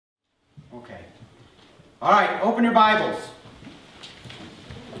Okay. All right, open your Bibles.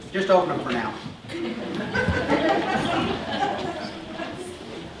 Just open them for now.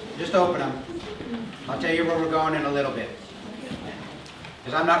 Just open them. I'll tell you where we're going in a little bit.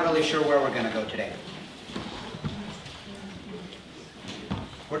 Because I'm not really sure where we're going to go today.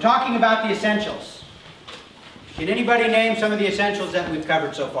 We're talking about the essentials. Can anybody name some of the essentials that we've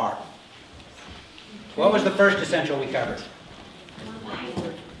covered so far? What was the first essential we covered?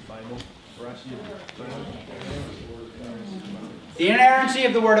 The inerrancy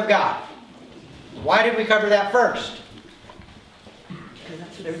of the Word of God. Why did we cover that first? Because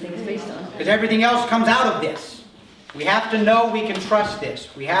that's what everything is based on. Because everything else comes out of this. We have to know we can trust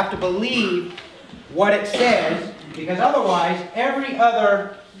this. We have to believe what it says, because otherwise every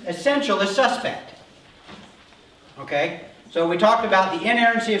other essential is suspect. Okay? So we talked about the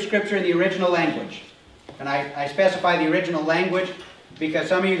inerrancy of Scripture in the original language. And I specify the original language because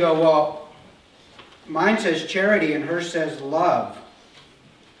some of you go, well, mine says charity and hers says love.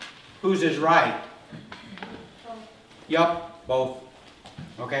 Whose is right? Yup, both.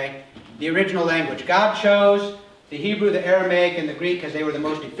 Okay? The original language. God chose the Hebrew, the Aramaic, and the Greek because they were the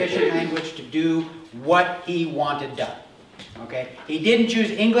most efficient language to do what He wanted done. Okay? He didn't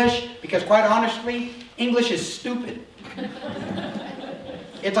choose English because, quite honestly, English is stupid.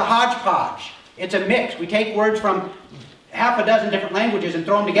 It's a hodgepodge. It's a mix. We take words from half a dozen different languages and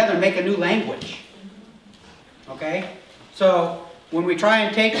throw them together and make a new language. Okay? So, when we try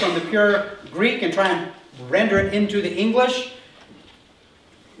and take from the pure Greek and try and render it into the English,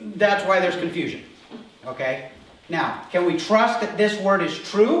 that's why there's confusion. Okay? Now, can we trust that this word is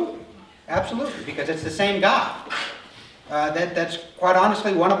true? Absolutely, because it's the same God. That's quite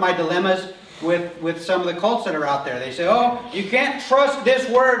honestly one of my dilemmas with some of the cults that are out there. They say, oh, you can't trust this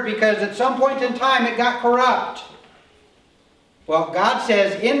word because at some point in time it got corrupt. Well, God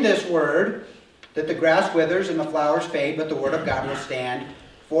says in this word that the grass withers and the flowers fade, but the word of God will stand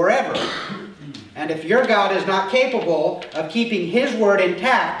forever. And if your God is not capable of keeping His word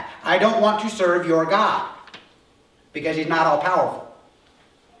intact, I don't want to serve your God, because He's not all-powerful.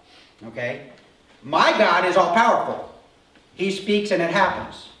 Okay? My God is all-powerful. He speaks and it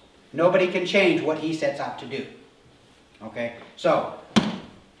happens. Nobody can change what He sets out to do. Okay? So,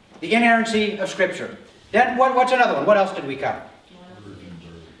 the inerrancy of Scripture. Then, what's another one? What else did we cover?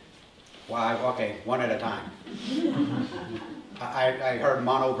 Well, okay, one at a time. I heard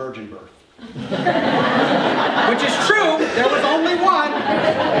mono-virgin birth. Which is true. There was only one.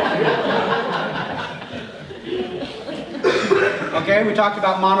 Okay, we talked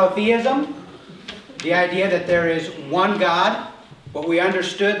about monotheism. The idea that there is one God. But we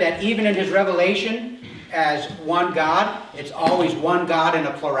understood that even in His revelation as one God, it's always one God in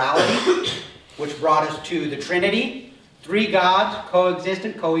a plurality, which brought us to the Trinity. Three gods,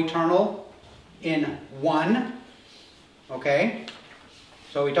 coexistent, co-eternal, in one. Okay?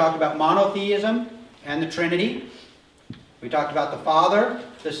 So we talked about monotheism and the Trinity. We talked about the Father,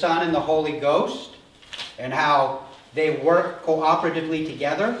 the Son, and the Holy Ghost, and how they work cooperatively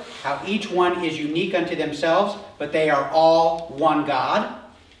together, how each one is unique unto themselves, but they are all one God.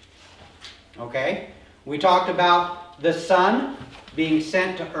 Okay? We talked about the Son being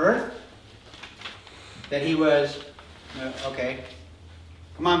sent to earth, that He was, okay,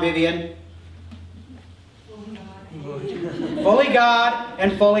 come on Vivian. Fully God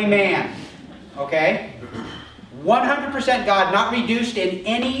and fully man. Okay? 100% God, not reduced in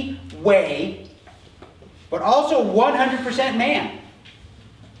any way, but also 100% man,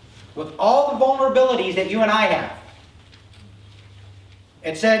 with all the vulnerabilities that you and I have.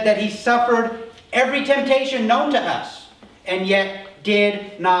 It said that He suffered every temptation known to us, and yet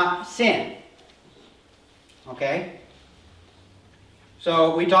did not sin. Okay?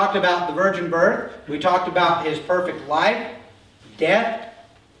 So we talked about the virgin birth. We talked about His perfect life, death,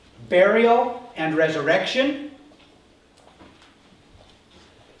 burial, and resurrection.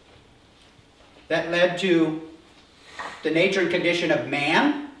 That led to the nature and condition of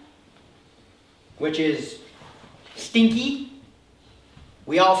man, which is stinky.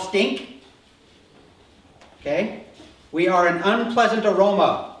 We all stink. Okay? We are an unpleasant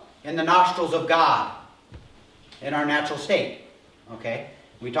aroma in the nostrils of God in our natural state. Okay?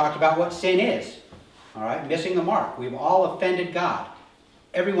 We talked about what sin is. All right? Missing the mark. We've all offended God.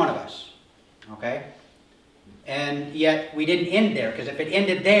 Every one of us. Okay? And yet we didn't end there, because if it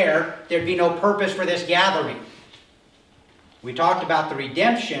ended there, there'd be no purpose for this gathering. We talked about the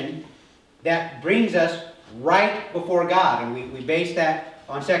redemption that brings us right before God, and we based that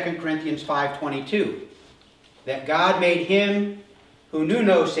on 2 Corinthians 5:22. That God made Him who knew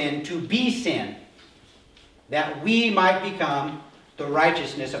no sin to be sin, that we might become the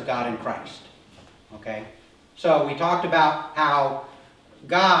righteousness of God in Christ. Okay? So we talked about how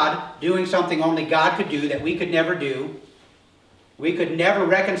God doing something only God could do that we could never do. We could never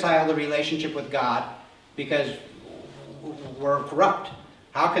reconcile the relationship with God because we're corrupt.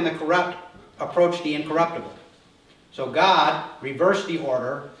 How can the corrupt approach the incorruptible? So God reversed the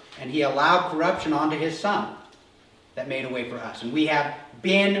order, and He allowed corruption onto His Son that made a way for us. And we have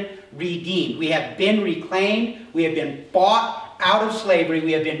been redeemed. We have been reclaimed. We have been bought out of slavery.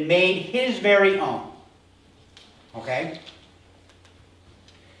 We have been made His very own. Okay?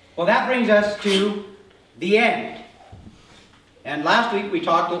 Well, that brings us to the end. And last week we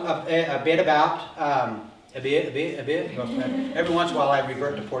talked a bit about, every once in a while I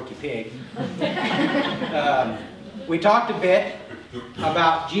revert to Porky Pig. We talked a bit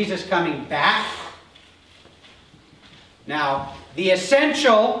about Jesus coming back. Now, the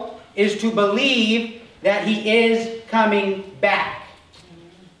essential is to believe that He is coming back.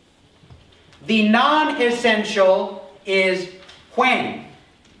 The non-essential is when.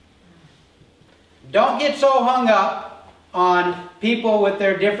 Don't get so hung up on people with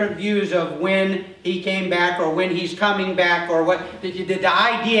their different views of when He came back or when He's coming back or what. The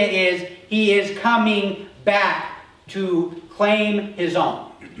idea is He is coming back to claim His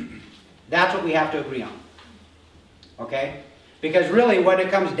own. That's what we have to agree on. Okay? Because really when it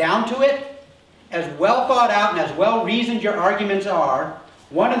comes down to it, as well thought out and as well reasoned your arguments are,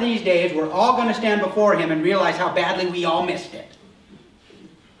 one of these days we're all going to stand before Him and realize how badly we all missed it.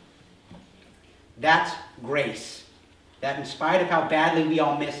 That's grace. That in spite of how badly we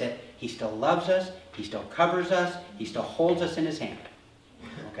all miss it, He still loves us, He still covers us, He still holds us in His hand.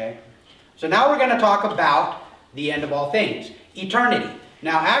 Okay? So now we're going to talk about the end of all things. Eternity.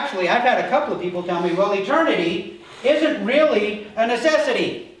 Now actually, I've had a couple of people tell me, well, eternity isn't really a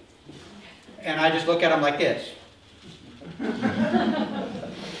necessity. And I just look at them like this.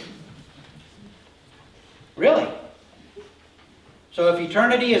 Really? So if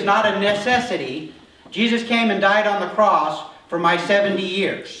eternity is not a necessity, Jesus came and died on the cross for my 70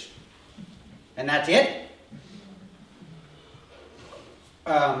 years. And that's it?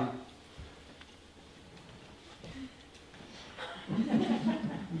 Do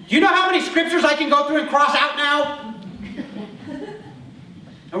you know how many scriptures I can go through and cross out now?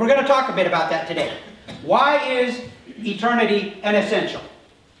 And we're going to talk a bit about that today. Why is eternity an essential?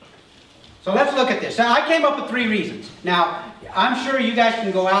 So let's look at this. Now, I came up with 3 reasons. Now, I'm sure you guys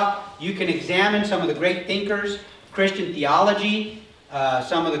can go out, you can examine some of the great thinkers, Christian theology,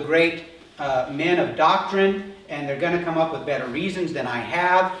 some of the great men of doctrine, and they're going to come up with better reasons than I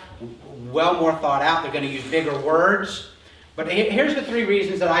have, well more thought out. They're going to use bigger words. But here's the 3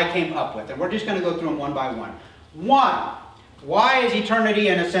 reasons that I came up with, and we're just going to go through them one by one. 1, why is eternity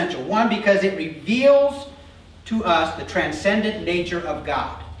an essential? 1, because it reveals to us the transcendent nature of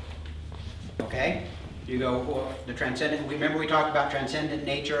God. Okay? You go, well, the transcendent, remember we talked about transcendent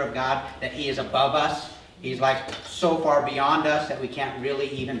nature of God, that He is above us. He's like so far beyond us that we can't really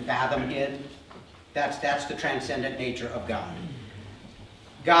even fathom Him. That's the transcendent nature of God.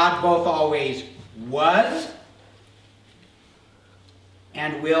 God both always was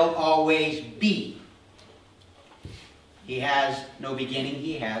and will always be. He has no beginning,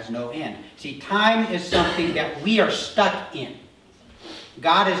 He has no end. See, time is something that we are stuck in.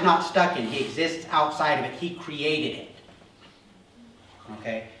 God is not stuck in. He exists outside of it. He created it.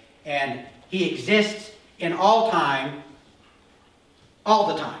 Okay? And He exists in all time, all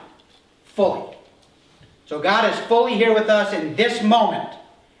the time, fully. So God is fully here with us in this moment,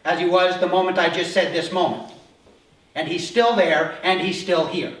 as He was the moment I just said, this moment. And He's still there, and He's still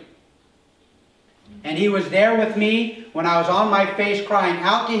here. And He was there with me when I was on my face crying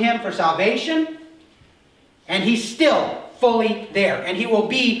out to Him for salvation. And He's still fully there. And He will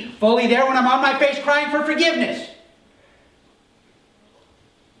be fully there when I'm on my face crying for forgiveness.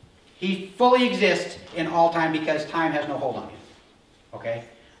 He fully exists in all time because time has no hold on Him. Okay?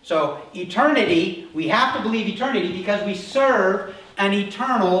 So eternity, we have to believe eternity because we serve an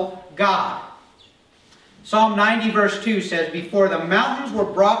eternal God. Psalm 90 verse 2 says, "Before the mountains were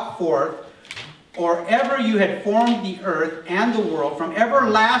brought forth, or ever you had formed the earth and the world, from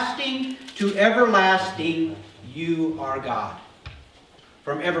everlasting to everlasting, you are God."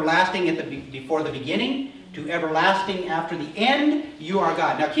 From everlasting before the beginning to everlasting after the end, you are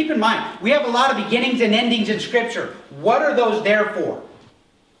God. Now keep in mind, we have a lot of beginnings and endings in Scripture. What are those there for?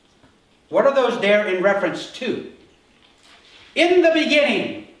 What are those there in reference to? In the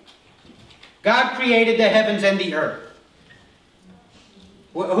beginning, God created the heavens and the earth.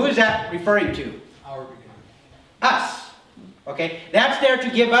 Who is that referring to? Our beginning. Us. Okay? That's there to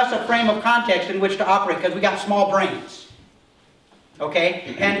give us a frame of context in which to operate because we got small brains.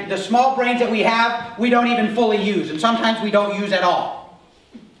 Okay? And the small brains that we have, we don't even fully use. And sometimes we don't use at all.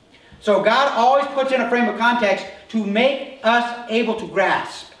 So God always puts in a frame of context to make us able to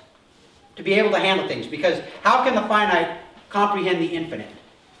grasp, to be able to handle things. Because how can the finite comprehend the infinite?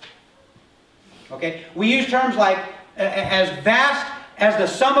 Okay? We use terms like as vast as the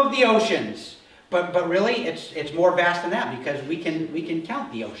sum of the oceans. But really, it's more vast than that, because we can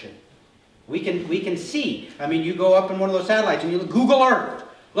count the ocean. We can see. I mean, you go up in one of those satellites and you look, Google Earth.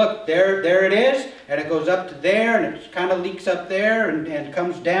 Look, there it is, and it goes up to there, and it kind of leaks up there, and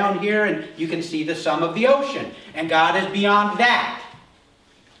comes down here, and you can see the sum of the ocean. And God is beyond that.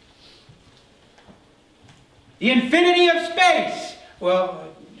 The infinity of space.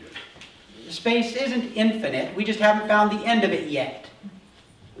 Well, space isn't infinite. We just haven't found the end of it yet.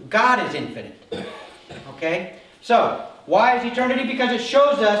 God is infinite. Okay? So, why is eternity? Because it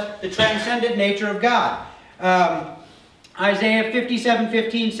shows us the transcendent nature of God. Isaiah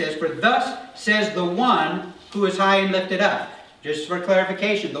 57:15 says, "For thus says the one who is high and lifted up." Just for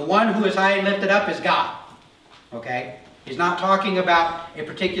clarification, the one who is high and lifted up is God. Okay? He's not talking about a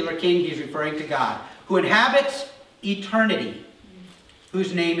particular king, he's referring to God. "Who inhabits eternity,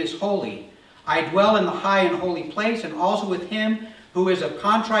 whose name is holy. I dwell in the high and holy place, and also with him who is of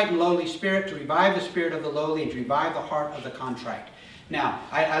contrite and lowly spirit, to revive the spirit of the lowly and to revive the heart of the contrite." Now,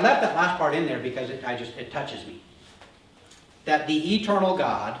 I left that last part in there because it touches me. That the eternal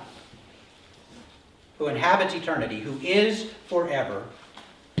God, who inhabits eternity, who is forever,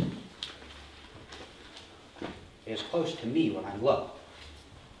 is close to me when I'm low.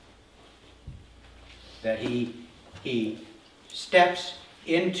 That he steps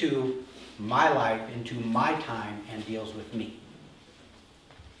into my life, into my time, and deals with me.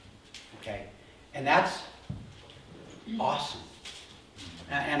 Okay? And that's awesome.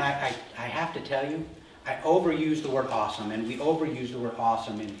 And I have to tell you, I overuse the word awesome, and we overuse the word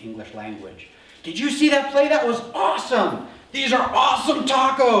awesome in English language. Did you see that play? That was awesome! These are awesome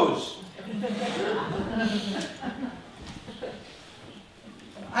tacos!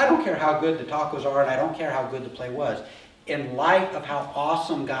 I don't care how good the tacos are, and I don't care how good the play was. In light of how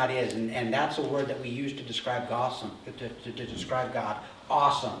awesome God is, and that's a word that we use to describe awesome, to describe God,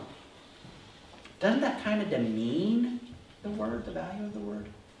 awesome. Doesn't that kind of demean the word, the value of the word?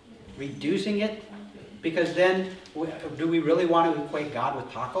 Reducing it? Because then, do we really want to equate God with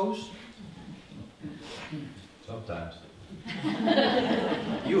tacos? Sometimes.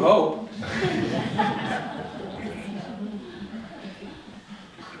 You hope.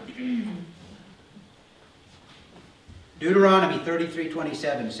 Deuteronomy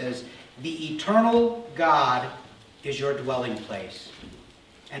 33:27 says, "The eternal God is your dwelling place,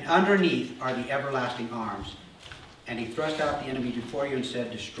 and underneath are the everlasting arms. And he thrust out the enemy before you and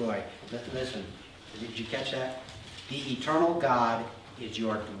said, destroy." Listen, did you catch that? The eternal God is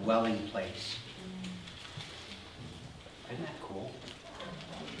your dwelling place. Isn't that cool?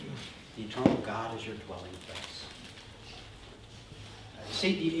 The eternal God is your dwelling place.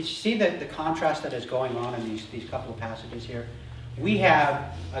 You see the contrast that is going on in these couple of passages here? We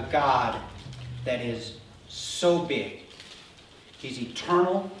have a God that is so big. He's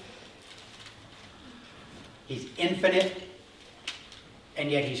eternal. He's infinite.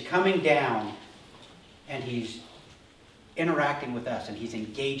 And yet he's coming down and he's interacting with us and he's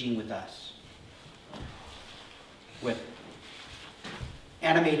engaging with us with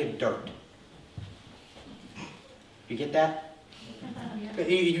animated dirt. You get that?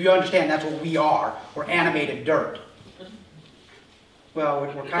 You understand that's what we are. We're animated dirt. Well,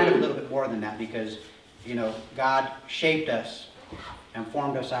 we're kind of a little bit more than that because, you know, God shaped us and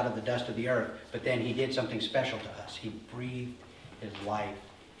formed us out of the dust of the earth, but then he did something special to us. He breathed his life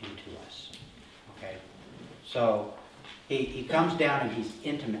into us. Okay? So, he comes down and he's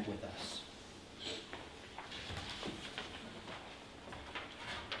intimate with us.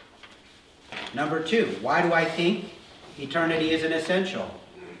 Number two, why do I think eternity is an essential?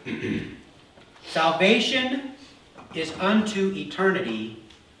 Salvation is unto eternity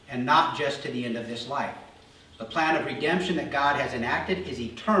and not just to the end of this life. The plan of redemption that God has enacted is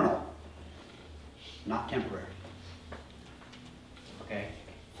eternal, not temporary. Okay?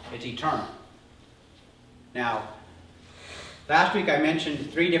 It's eternal. Now, last week I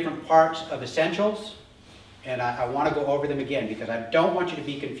mentioned 3 different parts of essentials, and I want to go over them again because I don't want you to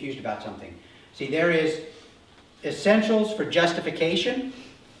be confused about something. See, there is essentials for justification.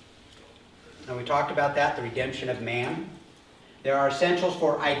 And we talked about that, the redemption of man. There are essentials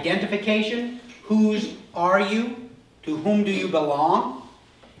for identification. Whose are you? To whom do you belong?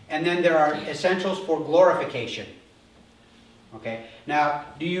 And then there are essentials for glorification. Okay? Now,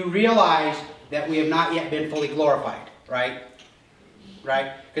 do you realize that we have not yet been fully glorified, right?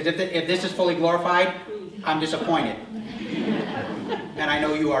 right? Because if this is fully glorified, I'm disappointed. And I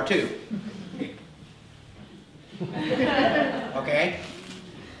know you are too. Okay?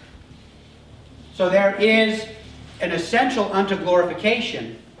 So there is an essential unto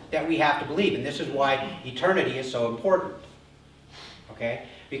glorification that we have to believe. And this is why eternity is so important. Okay?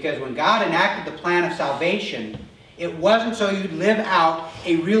 Because when God enacted the plan of salvation, it wasn't so you'd live out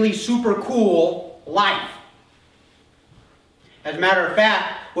a really super cool life. As a matter of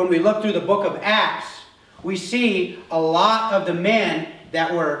fact, when we look through the book of Acts, we see a lot of the men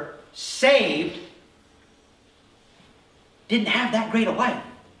that were saved didn't have that great a life.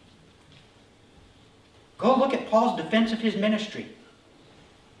 Go look at Paul's defense of his ministry.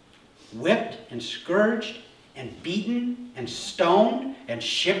 Whipped and scourged and beaten and stoned and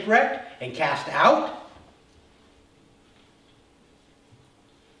shipwrecked and cast out.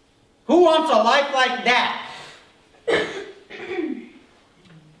 Who wants a life like that?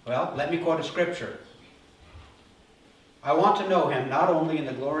 Well, let me quote a scripture. I want to know him not only in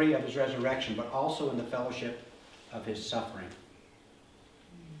the glory of his resurrection, but also in the fellowship of his suffering.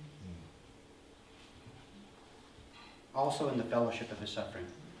 Also in the fellowship of his suffering,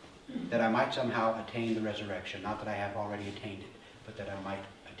 that I might somehow attain the resurrection. Not that I have already attained it, but that I might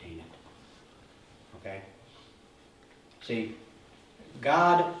attain it. Okay? See,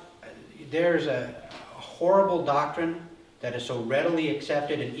 God, there's a horrible doctrine that is so readily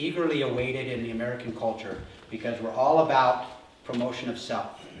accepted and eagerly awaited in the American culture because we're all about promotion of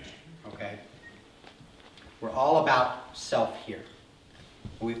self. Okay? We're all about self here.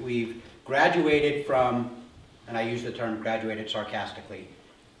 We've graduated from, and I use the term graduated sarcastically,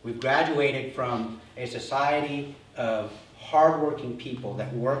 we've graduated from a society of hardworking people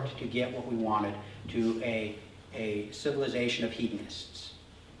that worked to get what we wanted to a civilization of hedonists.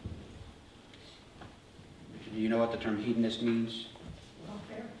 Do you know what the term hedonist means?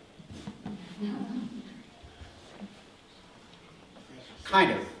 Welfare.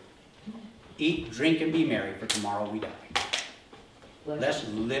 Kind of. Eat, drink, and be merry, for tomorrow we die. Let's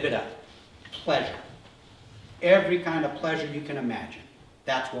live it up. Pleasure. Every kind of pleasure you can imagine.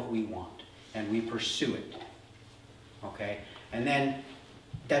 That's what we want. And we pursue it. Okay? And then,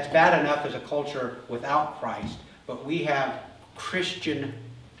 that's bad enough as a culture without Christ, but we have Christian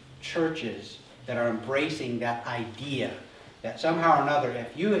churches that are embracing that idea that somehow or another,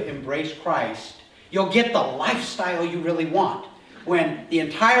 if you embrace Christ, you'll get the lifestyle you really want. When the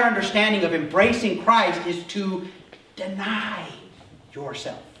entire understanding of embracing Christ is to deny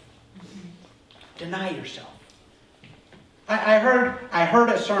yourself. Deny yourself. I heard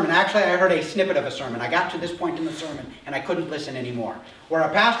a sermon. Actually, I heard a snippet of a sermon. I got to this point in the sermon, and I couldn't listen anymore. Where a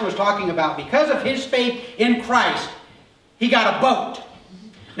pastor was talking about because of his faith in Christ, he got a boat.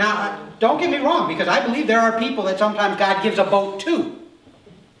 Now, don't get me wrong, because I believe there are people that sometimes God gives a boat to.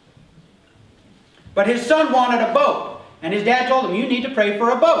 But his son wanted a boat. And his dad told him, you need to pray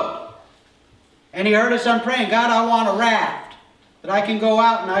for a boat. And he heard his son praying, God, I want a raft. That I can go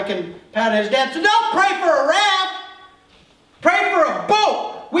out and I can paddle. His dad said, don't pray for a raft. Pray for a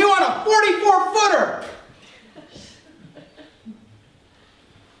boat. We want a 44-footer.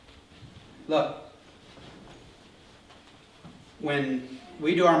 Look, when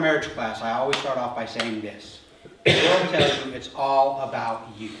we do our marriage class, I always start off by saying this. The world tells you it's all about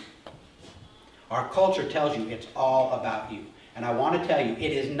you. Our culture tells you it's all about you. And I want to tell you,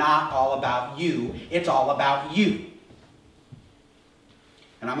 it is not all about you. It's all about you.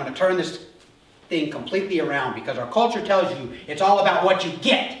 And I'm going to turn this thing completely around because our culture tells you it's all about what you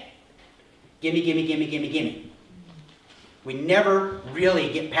get. Gimme, gimme, gimme, gimme, gimme. We never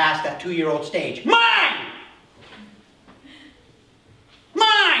really get past that 2-year-old stage. Mine!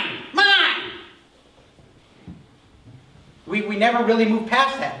 Mine! Mine! We never really move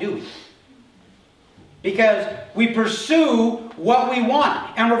past that, do we? Because we pursue what we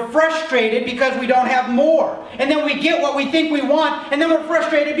want. And we're frustrated because we don't have more. And then we get what we think we want. And then we're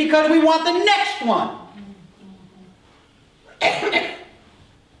frustrated because we want the next one.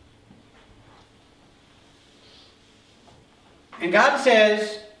 And God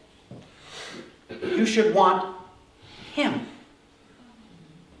says, you should want Him.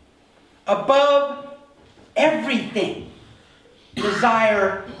 Above everything,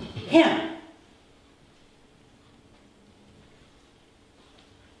 desire Him.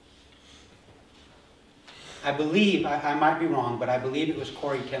 I believe, I might be wrong, but I believe it was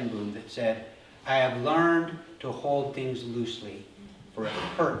Corrie ten Boom that said, I have learned to hold things loosely, for it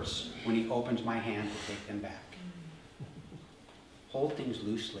hurts when He opens my hand to take them back. Hold things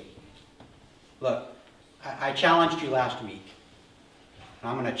loosely. Look, I challenged you last week,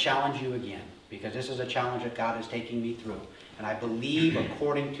 and I'm going to challenge you again. because this is a challenge that God is taking me through. And I believe,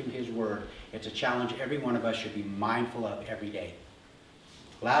 according to His Word, it's a challenge every one of us should be mindful of every day.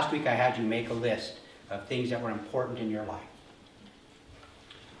 Last week I had you make a list of things that were important in your life.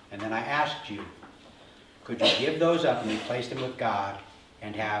 And then I asked you, could you give those up and replace them with God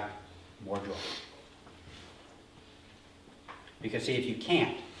and have more joy? Because see, if you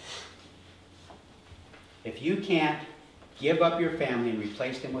can't give up your family and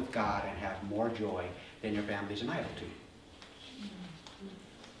replace them with God and have more joy, then your family's an idol to you.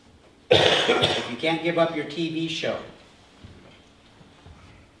 If you can't give up your TV show,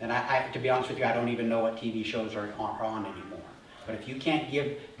 and to be honest with you, I don't even know what TV shows are on anymore. But if you can't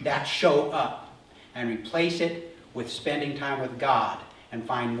give that show up and replace it with spending time with God and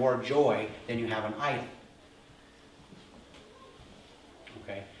find more joy, then you have an idol.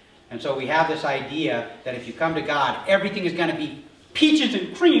 Okay? And so we have this idea that if you come to God, everything is going to be peaches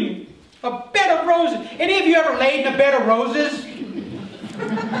and cream, a bed of roses. Any of you ever laid in a bed of roses?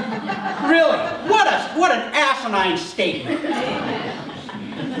 Really? What an asinine statement.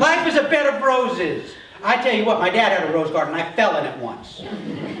 Life is a bed of roses. I tell you what, my dad had a rose garden. I fell in it once.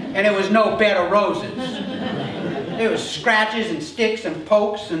 And it was no bed of roses. It was scratches and sticks and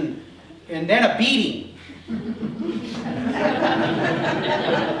pokes and then a beating.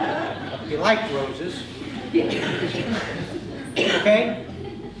 You liked roses. Okay?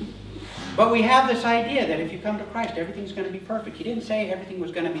 But we have this idea that if you come to Christ, everything's going to be perfect. He didn't say everything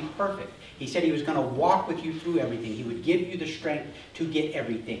was going to be perfect. He said He was going to walk with you through everything. He would give you the strength to get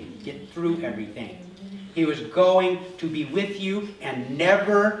everything, get through everything. He was going to be with you and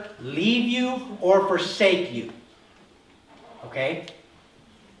never leave you or forsake you. Okay?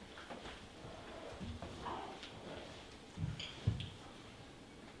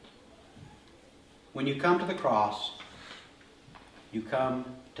 When you come to the cross, you come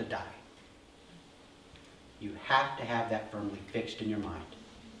to die. You have to have that firmly fixed in your mind.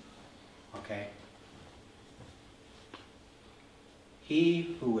 Okay?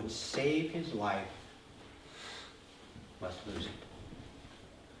 He who would save his life must lose it.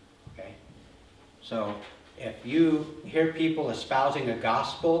 Okay? So, if you hear people espousing a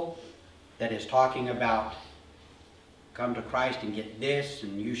gospel that is talking about come to Christ and get this,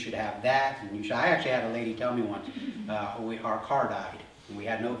 and you should have that, and you should... I actually had a lady tell me once, our car died, and we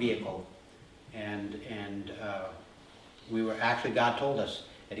had no vehicle. And we were actually, God told us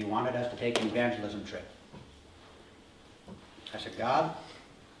that He wanted us to take an evangelism trip. I said, God,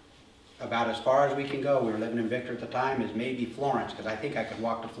 about as far as we can go, we were living in Victor at the time, is maybe Florence, because I think I could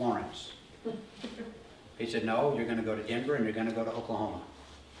walk to Florence. He said, no, you're going to go to Denver and you're going to go to Oklahoma.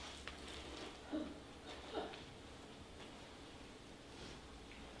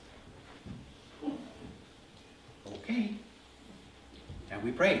 Okay. And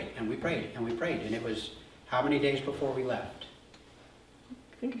we prayed, and we prayed, and we prayed. And it was how many days before we left?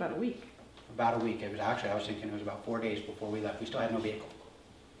 I think about a week. About a week. It was actually, I was thinking it was about 4 days before we left. We still had no vehicle.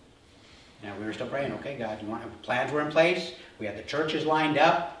 Now we were still praying, okay, God, plans were in place. We had the churches lined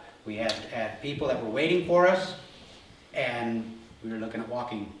up. We had people that were waiting for us. And we were looking at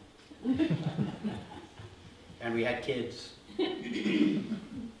walking. And we had kids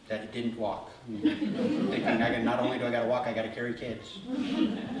that didn't walk. Thinking, not only do I got to walk, I got to carry kids.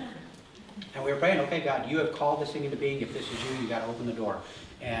 And we were praying, okay, God, you have called this thing into being. If this is you, you got to open the door.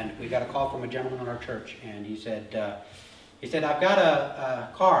 And we got a call from a gentleman in our church, and he said, I've got a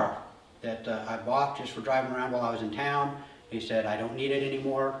car that I bought just for driving around while I was in town. He said, I don't need it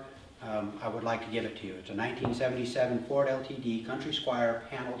anymore. I would like to give it to you. It's a 1977 Ford LTD Country Squire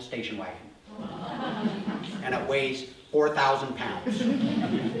paneled station wagon. And it weighs 4,000 pounds.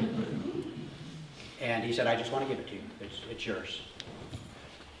 And he said, I just want to give it to you. It's yours.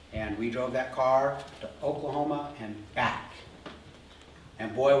 And we drove that car to Oklahoma and back.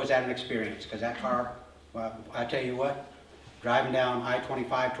 And boy, was that an experience, because that car, well, I tell you what, driving down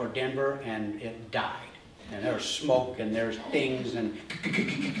I-25 toward Denver, and it died. And there's smoke, and there's things, and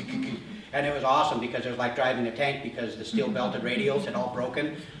it was awesome, because it was like driving a tank, because the steel-belted radials had all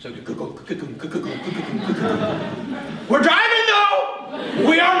broken. So, we're driving though!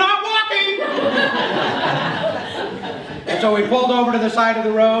 We are not walking! And so we pulled over to the side of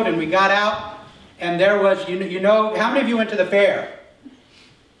the road, and we got out, and there was, you know, how many of you went to the fair?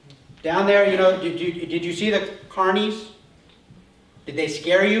 Down there, you know, did you see the carnies? Did they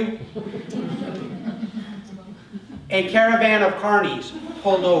scare you? A caravan of carnies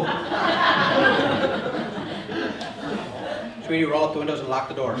pulled over. Sweetie, roll up the windows and lock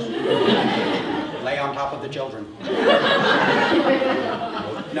the doors. Lay on top of the children.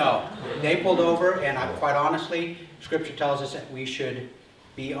 No, they pulled over, and quite honestly, Scripture tells us that we should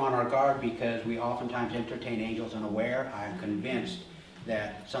be on our guard because we oftentimes entertain angels unaware. I'm convinced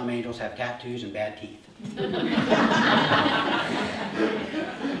that some angels have tattoos and bad teeth.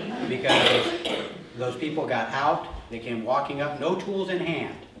 Because those people got out, they came walking up, no tools in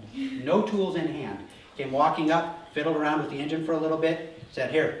hand. No tools in hand. Came walking up, fiddled around with the engine for a little bit,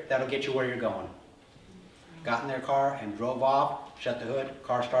 said, here, that'll get you where you're going. Got in their car and drove off, shut the hood,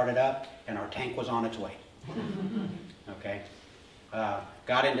 car started up, and our tank was on its way. Okay?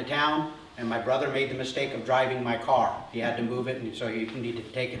 Got into town, and my brother made the mistake of driving my car. He had to move it, and so he needed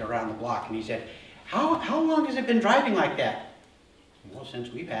to take it around the block. And he said, how long has it been driving like that? Well,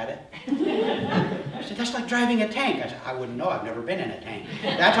 since we've had it. I said, that's like driving a tank. I said, I wouldn't know. I've never been in a tank.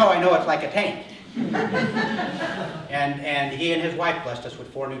 That's how I know it's like a tank. And he and his wife blessed us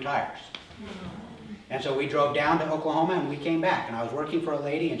with 4 new tires. And so we drove down to Oklahoma, and we came back. And I was working for a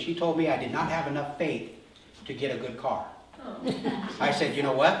lady, and she told me I did not have enough faith to get a good car. I said, you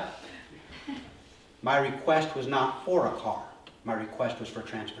know what? My request was not for a car. My request was for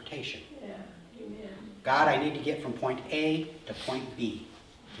transportation. Yeah. Amen. God, I need to get from point A to point B.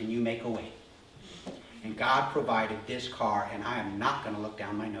 Can you make a way? And God provided this car, and I am not going to look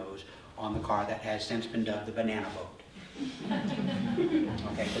down my nose on the car that has since been dubbed the banana boat.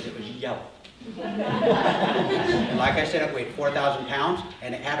 Okay, because it was yellow. And like I said, it weighed 4,000 pounds,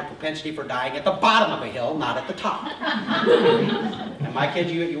 and it had a propensity for dying at the bottom of a hill, not at the top. And my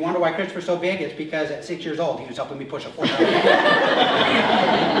kids, you wonder why Christopher's so big? It's because at 6 years old, he was helping me push a 4,000 pound.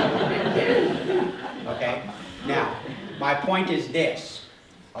 Okay? Now, my point is this.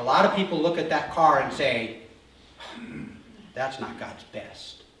 A lot of people look at that car and say, that's not God's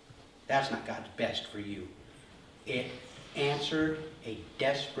best. That's not God's best for you. It answered a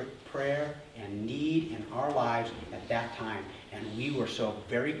desperate prayer and need in our lives at that time. And we were so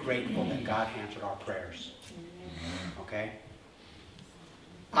very grateful that God answered our prayers. Okay?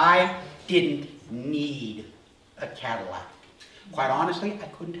 I didn't need a Cadillac. Quite honestly, I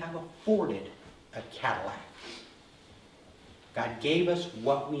couldn't have afforded a Cadillac. God gave us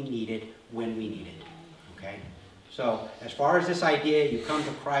what we needed when we needed. Okay? So, as far as this idea, you come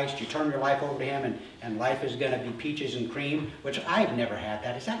to Christ, you turn your life over to Him, and life is going to be peaches and cream, which I've never had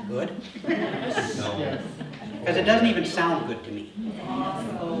that. Is that good? No. Because it doesn't even sound good to me.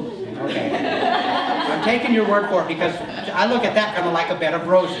 Okay. I'm taking your word for it because I look at that kind of like a bed of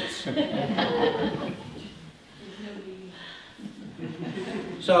roses.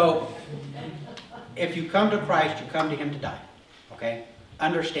 So, if you come to Christ, you come to Him to die. Okay?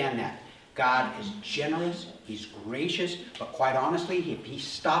 Understand that. God is generous, He's gracious, but quite honestly, if He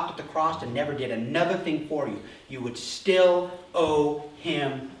stopped at the cross and never did another thing for you, you would still owe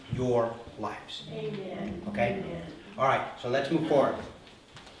Him your lives. Amen. Okay? Amen. All right, so let's move forward.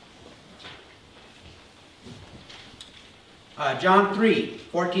 John 3,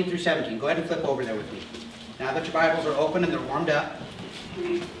 14 through 17. Go ahead and flip over there with me. Now that your Bibles are open and they're warmed up.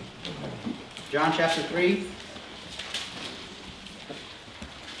 John chapter 3.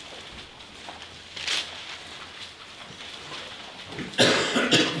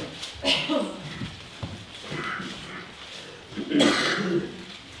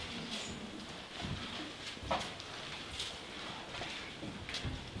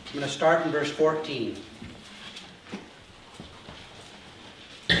 I'm going to start in verse 14.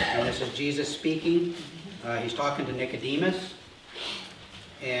 And this is Jesus speaking. He's talking to Nicodemus.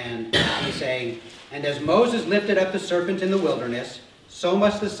 And he's saying, and as Moses lifted up the serpent in the wilderness, so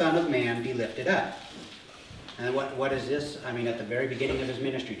must the Son of Man be lifted up. And what is this? I mean, at the very beginning of His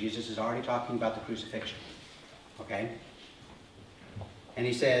ministry, Jesus is already talking about the crucifixion. Okay? And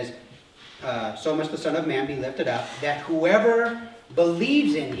He says, so must the Son of Man be lifted up, that whoever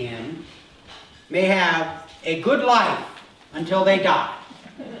believes in Him may have a good life until they die.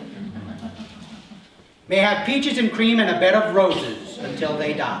 May have peaches and cream and a bed of roses until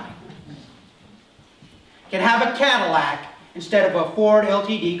they die. Can have a Cadillac instead of a Ford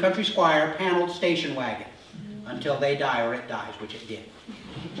LTD Country Squire paneled station wagon until they die, or it dies, which it did.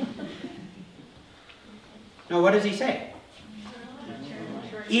 Now, what does He say?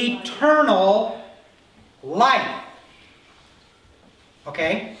 Eternal life.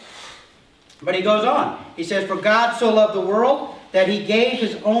 Okay? But He goes on. He says, for God so loved the world that He gave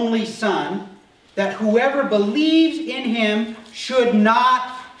His only Son, that whoever believes in Him should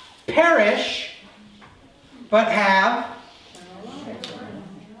not perish, but have...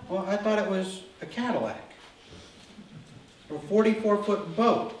 Well, I thought it was a Cadillac. Or a 44-foot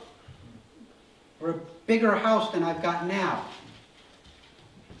boat. Or a bigger house than I've got now.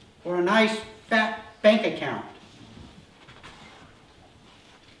 Or a nice, fat bank account.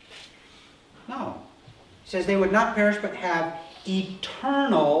 No. He says they would not perish but have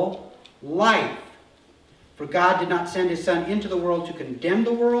eternal life. For God did not send his Son into the world to condemn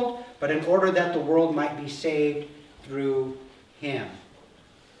the world, but in order that the world might be saved through him.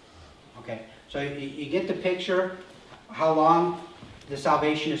 Okay, so you get the picture how long the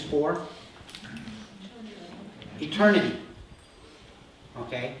salvation is for? Eternity.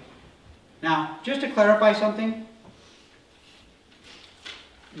 Okay. Now, just to clarify something,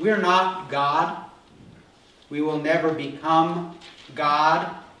 we're not God. We will never become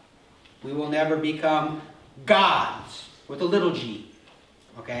God. We will never become gods with a little g.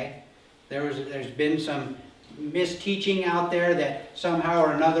 Okay? There's been some misteaching out there that somehow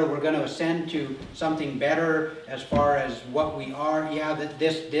or another we're going to ascend to something better as far as what we are. Yeah, that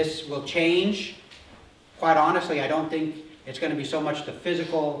this will change. Quite honestly, I don't think it's going to be so much the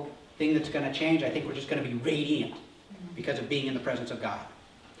physical thing that's going to change. I think we're just going to be radiant because of being in the presence of God.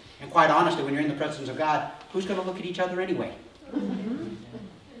 And quite honestly, when you're in the presence of God, who's going to look at each other anyway?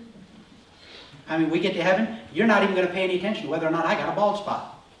 I mean, we get to heaven, you're not even going to pay any attention to whether or not I got a bald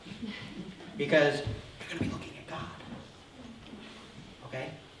spot. Because you're going to be looking at God. Okay?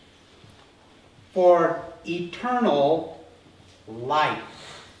 For eternal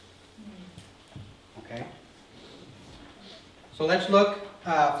life. Okay? So let's look,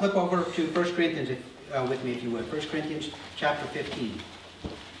 flip over to 1 Corinthians with me if you would. 1 Corinthians chapter 15.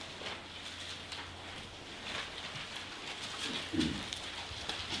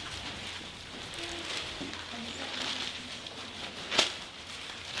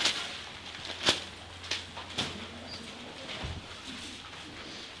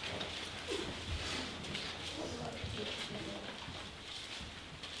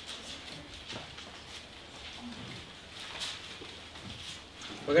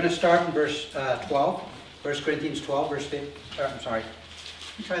 We're going to start in verse 12, 1 Corinthians 12, verse 15. I'm sorry.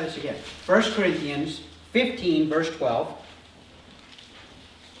 Let me try this again. 1 Corinthians 15, verse 12.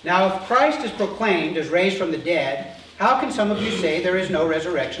 Now, if Christ is proclaimed as raised from the dead, how can some of you say there is no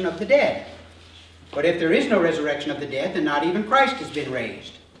resurrection of the dead? But if there is no resurrection of the dead, then not even Christ has been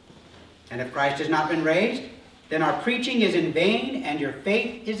raised. And if Christ has not been raised, then our preaching is in vain, and your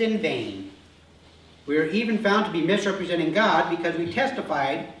faith is in vain. We are even found to be misrepresenting God because we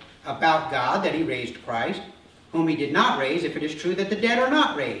testified about God that he raised Christ, whom he did not raise, if it is true that the dead are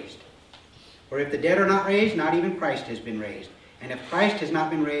not raised. For if the dead are not raised, not even Christ has been raised. And if Christ has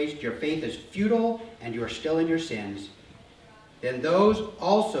not been raised, your faith is futile, and you are still in your sins. Then those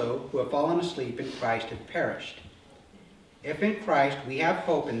also who have fallen asleep in Christ have perished. If in Christ we have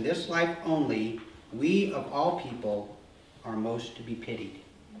hope in this life only, we of all people are most to be pitied.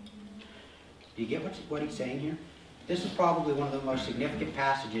 Do you get what he's saying here? This is probably one of the most significant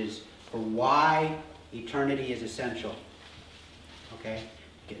passages for why eternity is essential. Okay?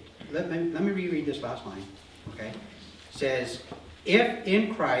 Let me reread this last line. Okay? It says, if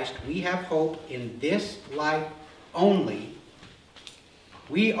in Christ we have hope in this life only,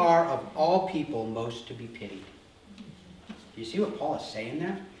 we are of all people most to be pitied. Do you see what Paul is saying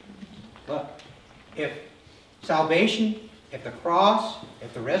there? Look, if salvation, if the cross,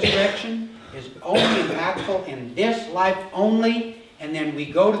 if the resurrection is only impactful in this life only, and then we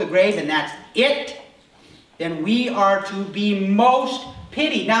go to the grave and that's it, then we are to be most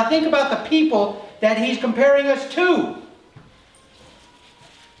pitied. Now think about the people that he's comparing us to.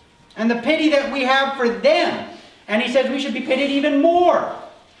 And the pity that we have for them. And he says we should be pitied even more.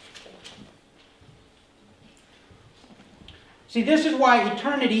 See, this is why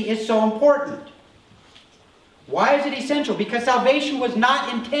eternity is so important. Why is it essential? Because salvation was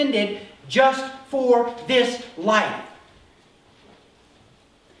not intended just for this life.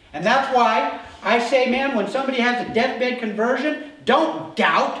 And that's why I say, man, when somebody has a deathbed conversion, don't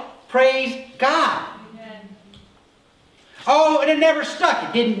doubt, praise God. Amen. Oh, and it never stuck.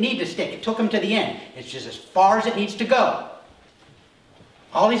 It didn't need to stick. It took him to the end. It's just as far as it needs to go.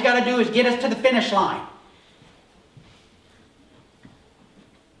 All he's got to do is get us to the finish line.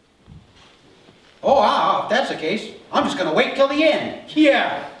 Oh, if that's the case, I'm just going to wait till the end.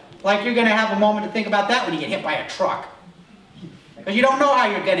 Yeah. Like you're going to have a moment to think about that when you get hit by a truck. Because you don't know how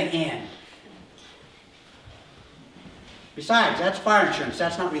you're going to end. Besides, that's fire insurance.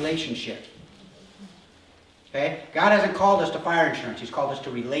 That's not relationship. Okay? God hasn't called us to fire insurance. He's called us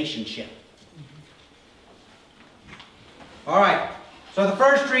to relationship. Alright. So the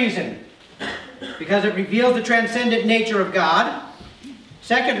first reason, because it reveals the transcendent nature of God.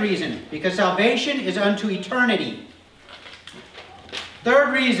 Second reason, because salvation is unto eternity.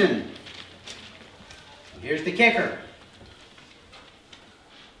 Third reason, here's the kicker.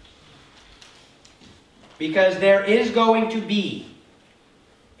 Because there is going to be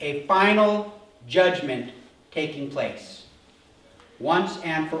a final judgment taking place. once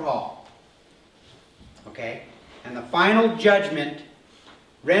and for all. Okay? And the final judgment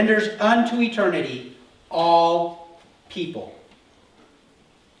renders unto eternity all people.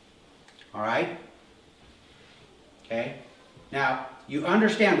 All right? Okay? Now, you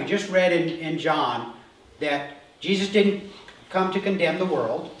understand, we just read in John that Jesus didn't come to condemn the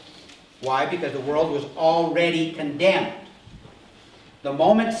world. Why? Because the world was already condemned. The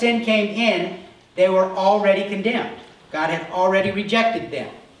moment sin came in, they were already condemned. God had already rejected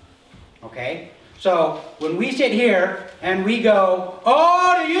them. Okay? So, when we sit here and we go,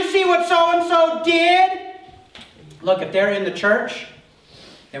 oh, do you see what so-and-so did? Look, if they're in the church,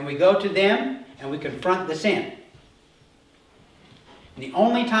 then we go to them and we confront the sin. And the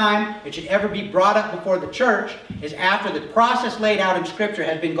only time it should ever be brought up before the church is after the process laid out in Scripture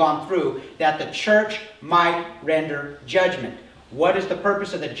has been gone through, that the church might render judgment. What is the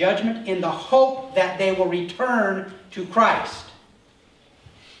purpose of the judgment? In the hope that they will return to Christ.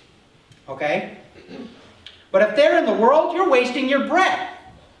 Okay? But if they're in the world, you're wasting your breath.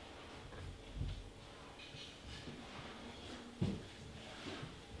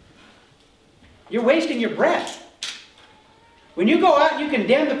 You're wasting your breath. When you go out and you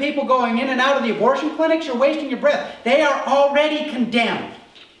condemn the people going in and out of the abortion clinics, you're wasting your breath. They are already condemned.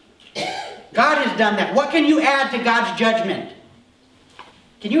 God has done that. What can you add to God's judgment?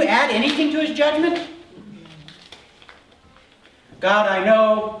 Can you add anything to His judgment? God, I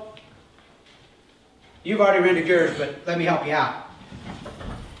know you've already rendered yours, but let me help you out.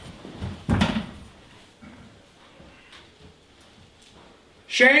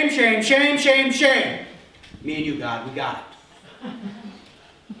 Shame, shame, shame, shame, shame. Me and you, God, we got it.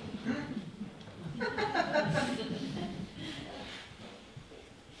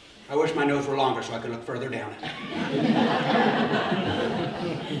 I wish my nose were longer so I could look further down it.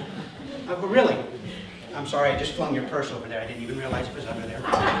 But really, I'm sorry, I just flung your purse over there. I didn't even realize it was under there.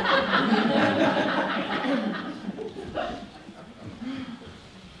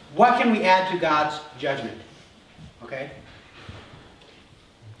 What can we add to God's judgment? Okay?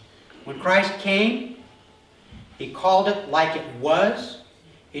 When Christ came, He called it like it was.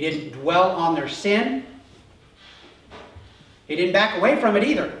 He didn't dwell on their sin. He didn't back away from it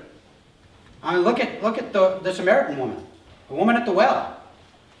either. I mean, look at the Samaritan woman, the woman at the well.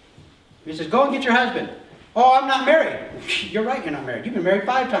 He says, go and get your husband. Oh, I'm not married. You're right, you're not married. You've been married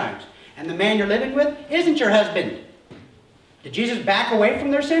 5 times. And the man you're living with isn't your husband. Did Jesus back away from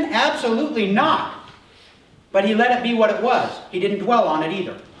their sin? Absolutely not. But He let it be what it was. He didn't dwell on it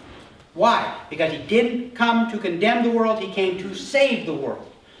either. Why? Because He didn't come to condemn the world. He came to save the world.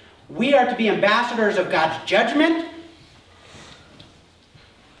 We are to be ambassadors of God's judgment.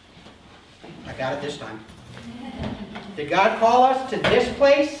 I got it this time. Did God call us to this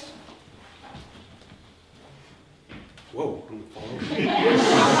place? Whoa, don't fall over. See,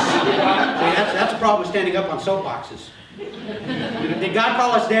 that's the problem with standing up on soapboxes. Did God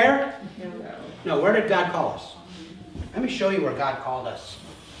call us there? No, where did God call us? Let me show you where God called us.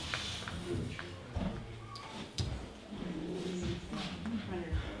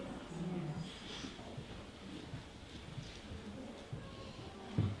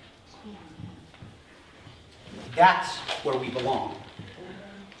 That's where we belong.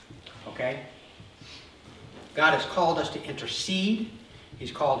 Okay? God has called us to intercede.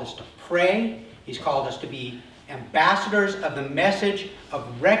 He's called us to pray. He's called us to be ambassadors of the message of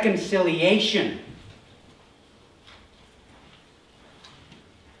reconciliation.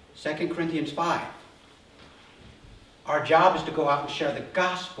 2 Corinthians 5. Our job is to go out and share the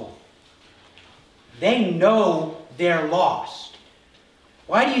gospel. They know they're lost.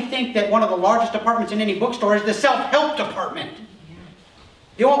 Why do you think that one of the largest departments in any bookstore is the self-help department?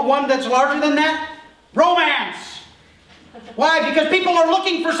 You want one that's larger than that? Romance! Why? Because people are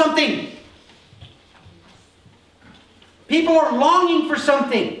looking for something. People are longing for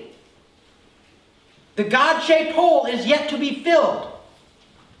something. The God-shaped hole is yet to be filled.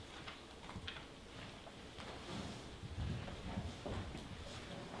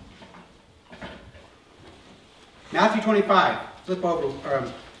 Matthew 25. Flip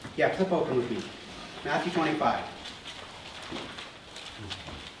over, flip open with me. Matthew 25.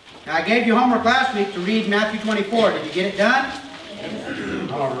 Now, I gave you homework last week to read Matthew 24. Did you get it done?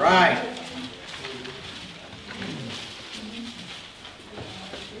 Yes. All right.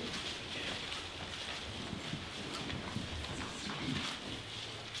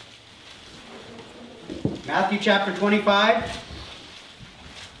 Matthew chapter 25.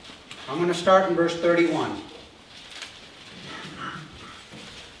 I'm going to start in verse 31.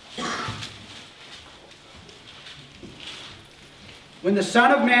 When the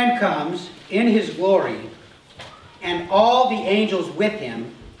Son of Man comes in His glory, and all the angels with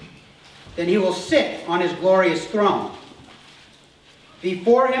him. Then he will sit on his glorious throne.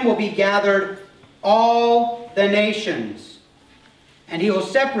 Before him will be gathered all the nations, and he will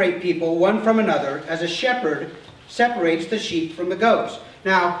separate people one from another, as a shepherd separates the sheep from the goats.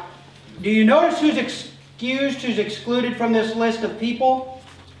 Now, do you notice who's excused, who's excluded from this list of people?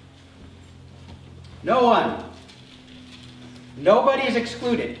 No one. Nobody is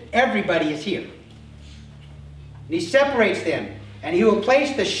excluded. Everybody is here. And he separates them. And he will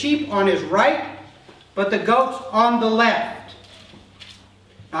place the sheep on his right, but the goats on the left.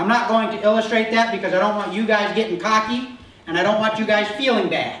 Now, I'm not going to illustrate that because I don't want you guys getting cocky, and I don't want you guys feeling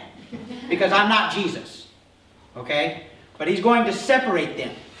bad, because I'm not Jesus. Okay? But he's going to separate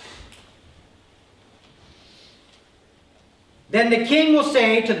them. Then the king will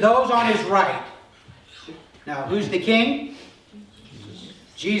say to those on his right. Now, who's the king?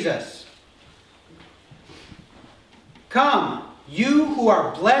 Jesus. Come, you who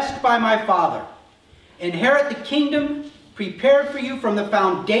are blessed by my Father, inherit the kingdom prepared for you from the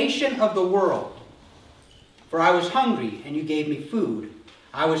foundation of the world. For I was hungry, and you gave me food.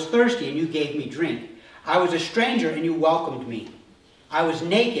 I was thirsty, and you gave me drink. I was a stranger, and you welcomed me. I was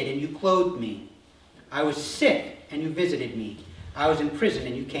naked, and you clothed me. I was sick, and you visited me. I was in prison,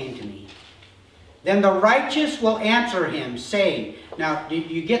 and you came to me. Then the righteous will answer him, saying, now, do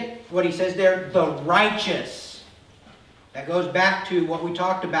you get what he says there? The righteous. That goes back to what we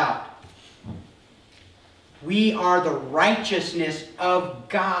talked about. We are the righteousness of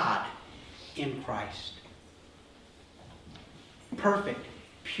God in Christ. Perfect,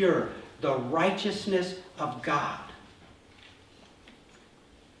 pure, the righteousness of God.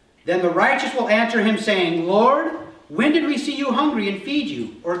 Then the righteous will answer him, saying, Lord, when did we see you hungry and feed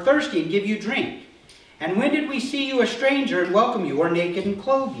you, or thirsty and give you drink? And when did we see you a stranger and welcome you, or naked and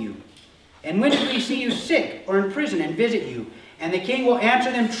clothe you? And when did we see you sick or in prison and visit you? And the king will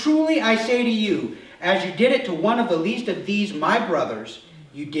answer them, truly I say to you, as you did it to one of the least of these my brothers,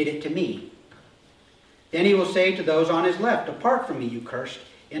 you did it to me. Then he will say to those on his left, depart from me, you cursed,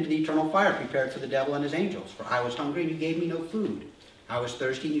 into the eternal fire prepared for the devil and his angels. For I was hungry, and you gave me no food. I was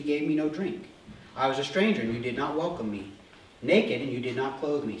thirsty, and you gave me no drink. I was a stranger, and you did not welcome me. Naked, and you did not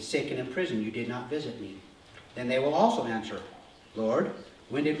clothe me. Sick and in prison, you did not visit me. Then they will also answer, Lord,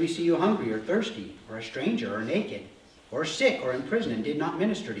 when did we see you hungry or thirsty, or a stranger, or naked, or sick, or in prison, and did not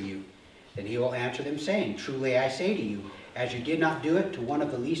minister to you? Then he will answer them, saying, truly I say to you, as you did not do it to one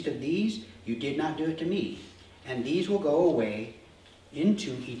of the least of these, you did not do it to me. And these will go away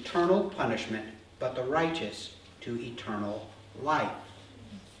into eternal punishment, but the righteous to eternal life.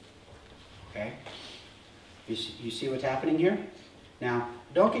 Okay? You see what's happening here? Now,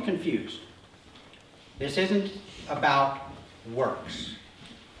 don't get confused. This isn't about works.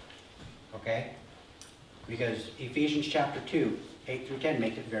 Okay? Because Ephesians chapter 2, 8 through 10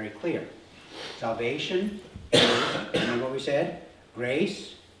 make it very clear. Salvation is, remember what we said?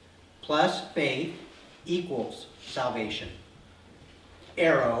 Grace plus faith equals salvation.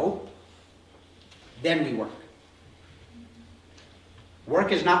 Arrow, then we work.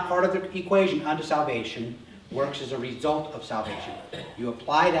 Work is not part of the equation unto salvation. Works is a result of salvation. You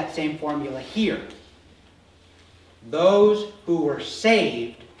apply that same formula here. Those who were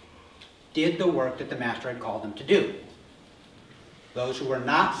saved did the work that the Master had called them to do. Those who were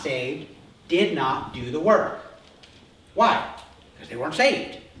not saved did not do the work. Why? Because they weren't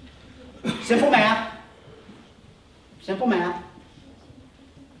saved. Simple math. Simple math.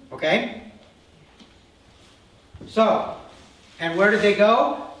 Okay? So, and where did they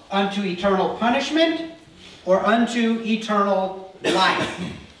go? Unto eternal punishment or unto eternal life?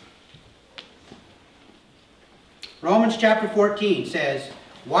 Romans chapter 14 says,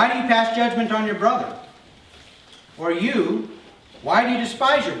 why do you pass judgment on your brother? Or you, why do you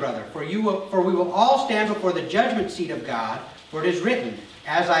despise your brother? For we will all stand before the judgment seat of God, for it is written,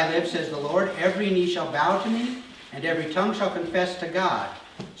 as I live, says the Lord, every knee shall bow to me, and every tongue shall confess to God,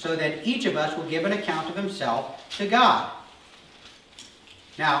 so that each of us will give an account of himself to God.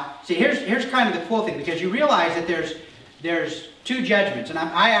 Now, see, here's kind of the cool thing, because you realize that there's two judgments, and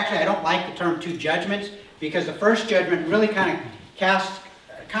I don't like the term two judgments, because the first judgment really kind of casts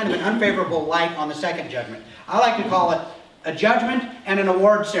kind of an unfavorable light on the second judgment. I like to call it a judgment and an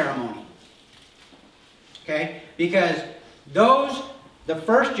award ceremony. Okay? Because the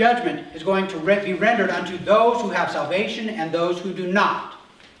first judgment is going to be rendered unto those who have salvation and those who do not.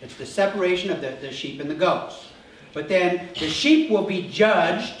 It's the separation of the sheep and the goats. But then the sheep will be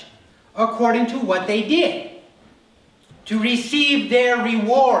judged according to what they did, to receive their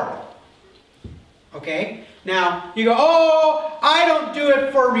reward. Okay? Now, you go, oh, I don't do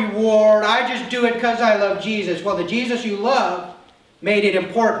it for reward. I just do it because I love Jesus. Well, the Jesus you love made it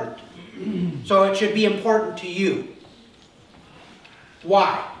important. So it should be important to you.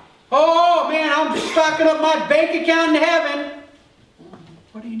 Why? Oh, man, I'm stocking up my bank account in heaven.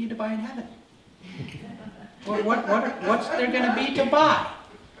 What do you need to buy in heaven? What's there going to be to buy?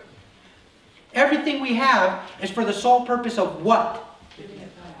 Everything we have is for the sole purpose of what?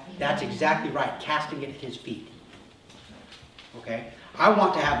 That's exactly right. Casting it at His feet. Okay? I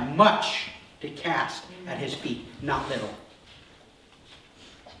want to have much to cast at His feet, not little.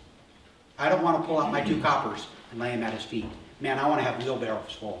 I don't want to pull out my 2 coppers and lay them at His feet. Man, I want to have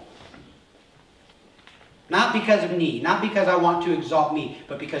wheelbarrows full. Not because of me, not because I want to exalt me,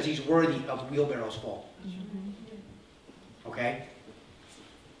 but because He's worthy of wheelbarrows full. Okay?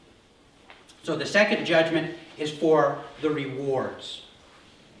 So the second judgment is for the rewards.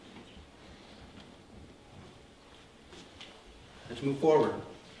 Let's move forward.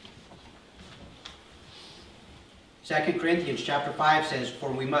 2 Corinthians chapter 5 says, "For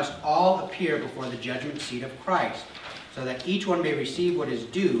we must all appear before the judgment seat of Christ, so that each one may receive what is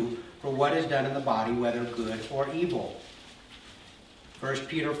due for what is done in the body, whether good or evil." 1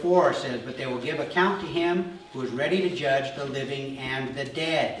 Peter 4 says, "But they will give account to Him who is ready to judge the living and the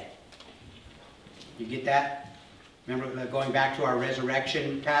dead." You get that? Remember going back to our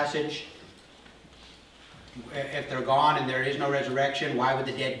resurrection passage? If they're gone and there is no resurrection, why would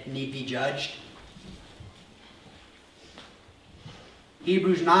the dead need be judged?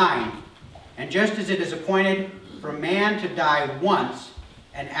 Hebrews 9, "And just as it is appointed for man to die once,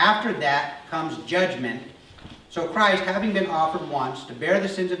 and after that comes judgment, so Christ, having been offered once to bear the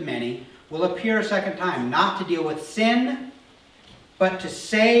sins of many, will appear a second time, not to deal with sin, but to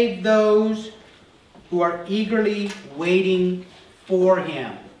save those who are eagerly waiting for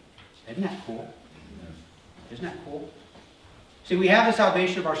Him." Isn't that cool? Isn't that cool? See, we have the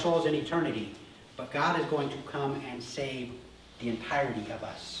salvation of our souls in eternity, but God is going to come and save the entirety of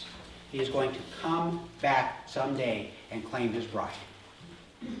us. He is going to come back someday and claim His bride.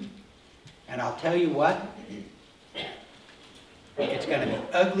 And I'll tell you what, it's going to be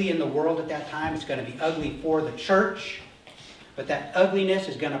ugly in the world at that time. It's going to be ugly for the church, but that ugliness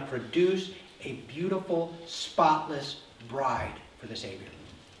is going to produce a beautiful, spotless bride for the Savior.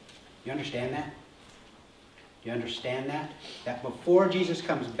 You understand that? You understand that? That before Jesus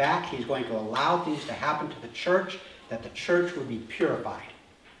comes back, He's going to allow things to happen to the church, that the church would be purified.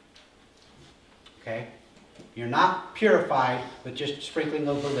 Okay? You're not purified with just sprinkling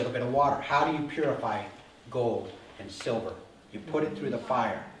over a little bit of water. How do you purify gold and silver? You put it through the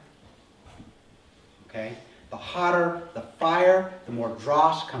fire. Okay? The hotter the fire, the more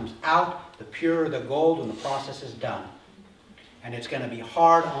dross comes out, the purer the gold, and the process is done. And it's going to be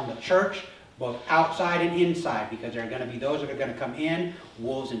hard on the church, both outside and inside, because there are going to be those that are going to come in,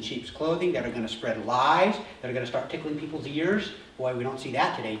 wolves in sheep's clothing, that are going to spread lies, that are going to start tickling people's ears. Boy, we don't see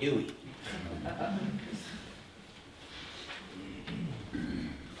that today, do we?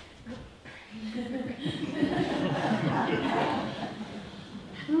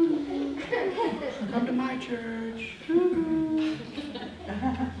 Come to my church.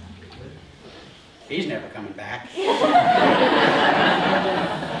 He's never coming back.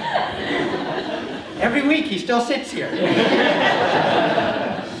 Every week he still sits here.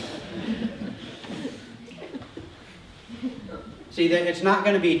 See, that it's not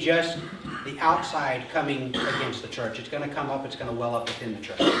going to be just the outside coming against the church. It's going to come up, it's going to well up within the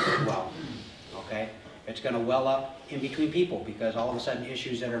church as well. Okay? It's going to well up in between people, because all of a sudden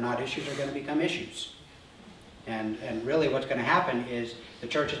issues that are not issues are going to become issues. And really what's going to happen is the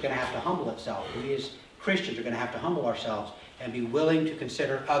church is going to have to humble itself. We as Christians are going to have to humble ourselves and be willing to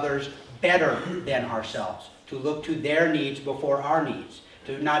consider others better than ourselves, to look to their needs before our needs,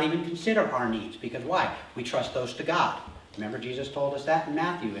 to not even consider our needs. Because why? We trust those to God. Remember, Jesus told us that in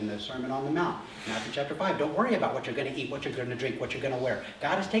Matthew, in the Sermon on the Mount. Matthew chapter 5. Don't worry about what you're going to eat, what you're going to drink, what you're going to wear.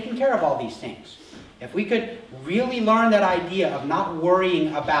 God is taking care of all these things. If we could really learn that idea of not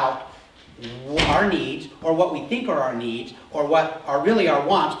worrying about our needs, or what we think are our needs, or what are really our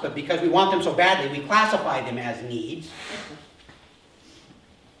wants, but because we want them so badly, we classify them as needs.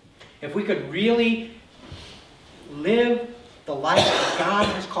 If we could really live the life that God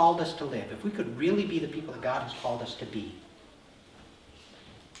has called us to live, if we could really be the people that God has called us to be,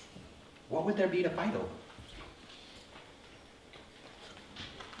 what would there be to fight over?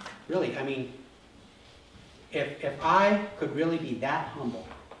 Really, I mean, if I could really be that humble,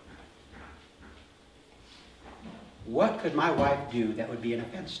 what could my wife do that would be an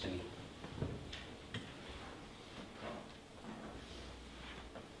offense to me?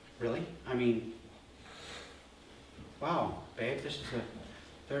 Really? I mean, wow, babe, this is the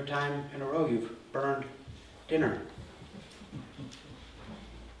third time in a row you've burned dinner.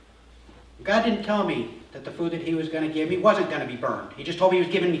 God didn't tell me that the food that he was going to give me wasn't going to be burned. He just told me he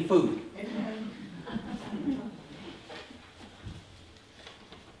was giving me food.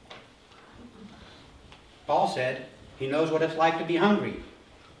 Paul said he knows what it's like to be hungry.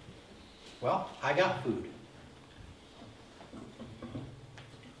 Well, I got food.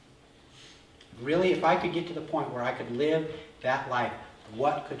 Really, if I could get to the point where I could live that life,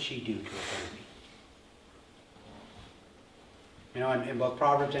 what could she do to offend me? You know, in both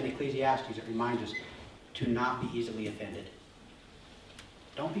Proverbs and Ecclesiastes, it reminds us to not be easily offended.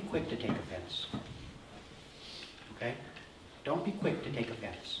 Don't be quick to take offense. Okay? Don't be quick to take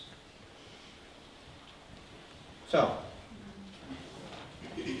offense. So,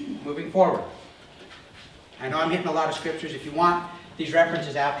 moving forward. I know I'm hitting a lot of scriptures. If you want these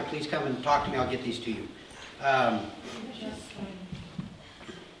references after, please come and talk to me. I'll get these to you.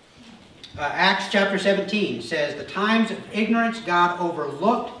 Acts chapter 17 says, the times of ignorance God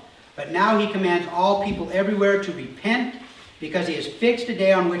overlooked, but now he commands all people everywhere to repent, because he has fixed a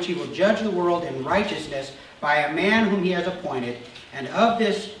day on which he will judge the world in righteousness by a man whom he has appointed, and of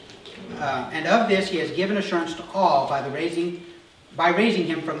this he has given assurance to all by raising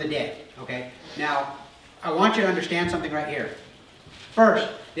him from the dead. Okay? Now, I want you to understand something right here. First,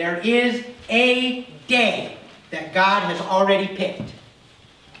 there is a day that God has already picked.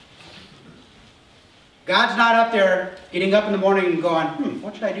 God's not up there getting up in the morning and going,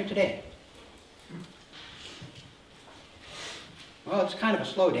 what should I do today? Well, it's kind of a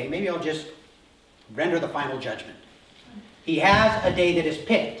slow day. Maybe I'll just render the final judgment. He has a day that is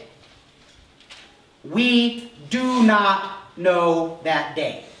picked. We do not know that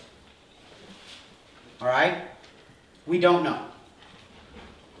day. All right? We don't know.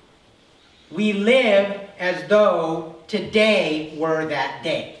 We live as though today were that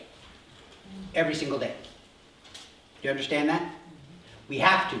day. Every single day. Do you understand that? We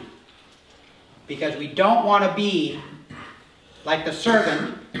have to. Because we don't want to be like the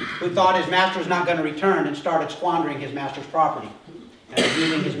servant who thought his master was not going to return and started squandering his master's property and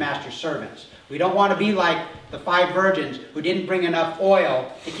abusing his master's servants. We don't want to be like the 5 virgins who didn't bring enough oil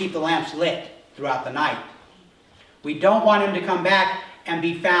to keep the lamps lit throughout the night. We don't want him to come back and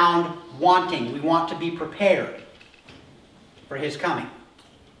be found wanting. We want to be prepared for his coming.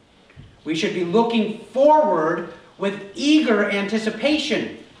 We should be looking forward with eager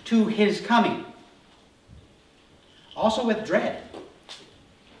anticipation to his coming. Also with dread.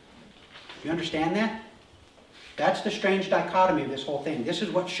 You understand that? That's the strange dichotomy of this whole thing. This is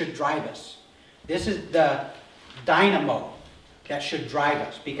what should drive us. This is the dynamo that should drive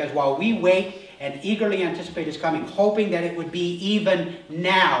us. Because while we wait and eagerly anticipate his coming, hoping that it would be even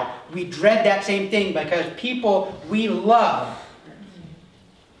now, we dread that same thing because people we love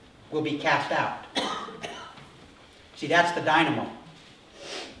will be cast out. See, that's the dynamo.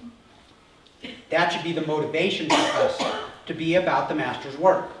 That should be the motivation for us to be about the Master's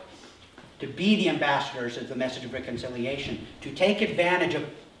work. To be the ambassadors of the message of reconciliation. To take advantage of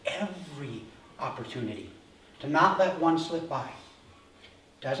every opportunity. To not let one slip by.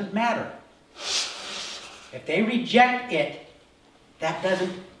 Doesn't matter. If they reject it, that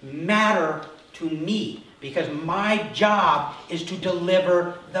doesn't matter to me. Because my job is to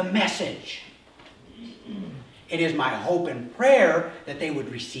deliver the message. It is my hope and prayer that they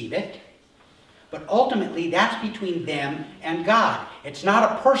would receive it. But ultimately, that's between them and God. It's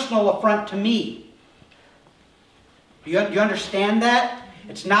not a personal affront to me. Do you understand that?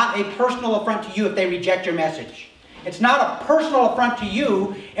 It's not a personal affront to you if they reject your message. It's not a personal affront to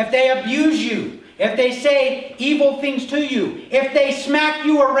you if they abuse you. If they say evil things to you, if they smack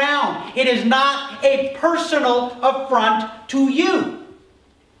you around, it is not a personal affront to you.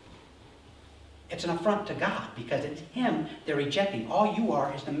 It's an affront to God because it's him they're rejecting. All you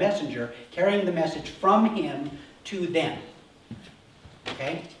are is the messenger carrying the message from him to them.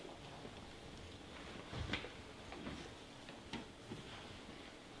 Okay?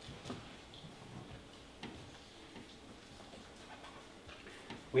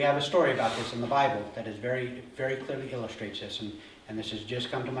 We have a story about this in the Bible that is very, very clearly illustrates this, and this has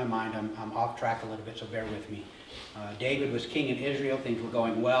just come to my mind. I'm off track a little bit, so bear with me. David was king in Israel. Things were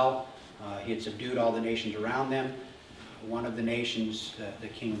going well. He had subdued all the nations around them. One of the nations, the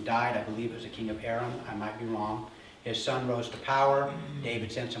king died. I believe it was the king of Aram. I might be wrong. His son rose to power.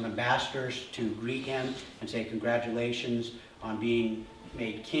 David sent some ambassadors to greet him and say, congratulations on being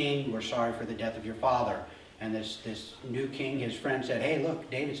made king. We're sorry for the death of your father. And this new king, his friend, said, hey, look,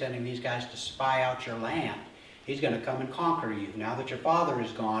 David's sending these guys to spy out your land. He's going to come and conquer you. Now that your father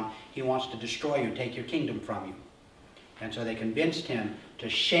is gone, he wants to destroy you and take your kingdom from you. And so they convinced him to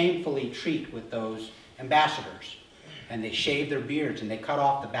shamefully treat with those ambassadors. And they shaved their beards and they cut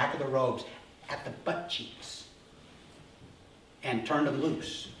off the back of the robes at the butt cheeks and turned them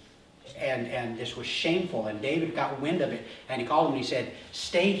loose. And this was shameful, and David got wind of it, and he called them and he said,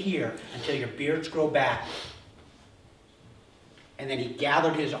 stay here until your beards grow back. And then he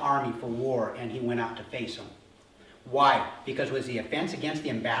gathered his army for war, and he went out to face them. Why? Because was the offense against the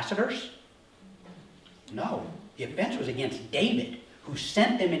ambassadors? No. The offense was against David, who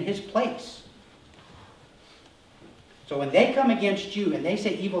sent them in his place. So when they come against you and they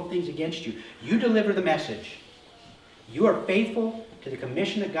say evil things against you, you deliver the message. You are faithful to the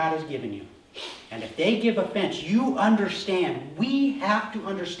commission that God has given you. And if they give offense, you understand. We have to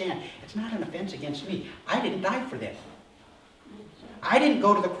understand. It's not an offense against me. I didn't die for them. I didn't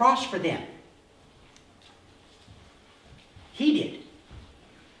go to the cross for them. He did.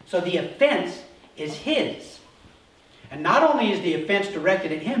 So the offense is his. And not only is the offense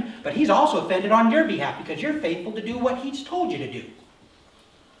directed at him, but he's also offended on your behalf because you're faithful to do what he's told you to do.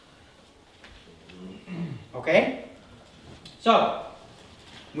 Okay? So,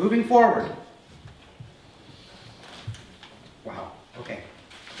 moving forward. Wow. Okay.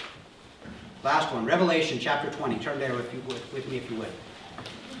 Last one. Revelation chapter 20. Turn there with me if you would.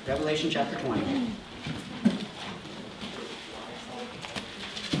 Revelation chapter 20.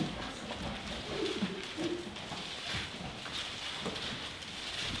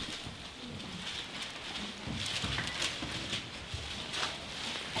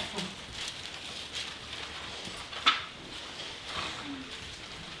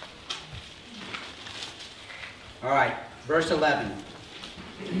 All right, verse 11.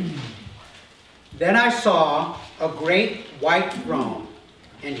 Then I saw a great white throne,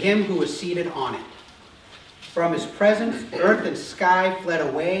 and him who was seated on it. From his presence, earth and sky fled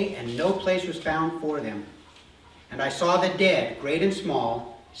away, and no place was found for them. And I saw the dead, great and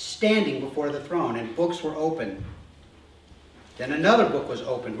small, standing before the throne, and books were opened. Then another book was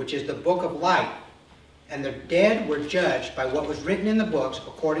opened, which is the book of life. And the dead were judged by what was written in the books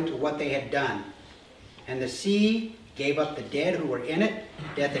according to what they had done. And the sea gave up the dead who were in it.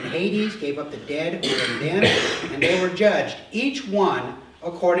 Death and Hades gave up the dead who were in them. And they were judged, each one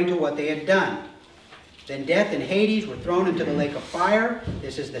according to what they had done. Then death and Hades were thrown into the lake of fire.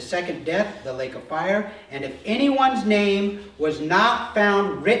 This is the second death, the lake of fire. And if anyone's name was not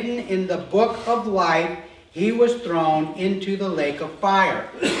found written in the book of life, he was thrown into the lake of fire.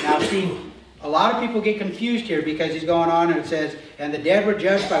 Now see, a lot of people get confused here because he's going on and it says, and the dead were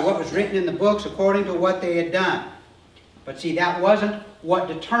judged by what was written in the books according to what they had done. But see, that wasn't what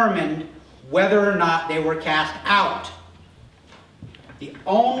determined whether or not they were cast out. The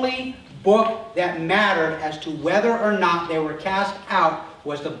only book that mattered as to whether or not they were cast out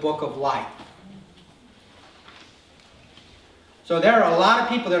was the book of life. So there are a lot of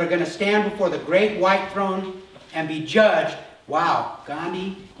people that are going to stand before the great white throne and be judged. Wow,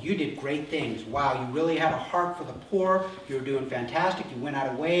 Gandhi, you did great things. Wow, you really had a heart for the poor. You were doing fantastic. You went out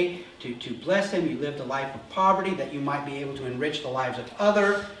of way to bless them. You lived a life of poverty that you might be able to enrich the lives of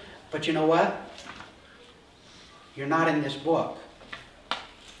others. But you know what? You're not in this book.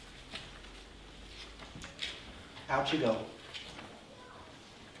 Out you go.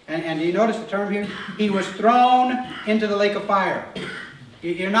 And do you notice the term here? He was thrown into the lake of fire.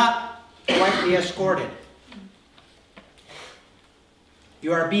 You're not politely escorted.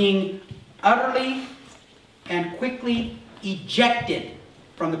 You are being utterly and quickly ejected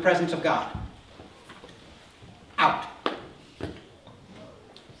from the presence of God. Out.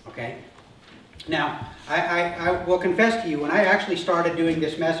 Okay? Now, I will confess to you, when I actually started doing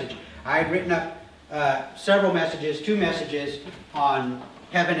this message, I had written up several messages, 2 messages on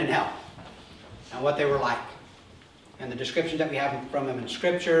heaven and hell and what they were like. And the descriptions that we have from them in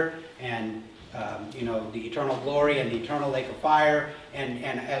Scripture and you know, the eternal glory and the eternal lake of fire. And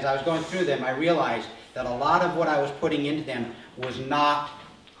as I was going through them, I realized that a lot of what I was putting into them was not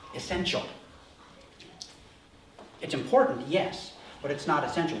essential. It's important, yes, but it's not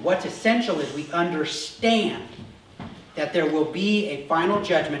essential. What's essential is we understand that there will be a final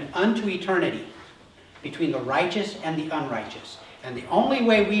judgment unto eternity between the righteous and the unrighteous. And the only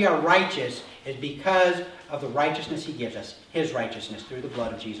way we are righteous is because of the righteousness he gives us, his righteousness through the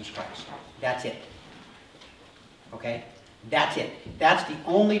blood of Jesus Christ. That's it. Okay? That's it. That's the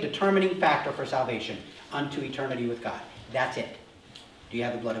only determining factor for salvation unto eternity with God. That's it. Do you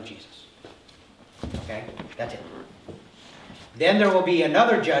have the blood of Jesus? Okay? That's it. Then there will be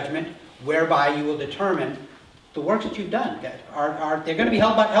another judgment whereby you will determine the works that you've done. They're going to be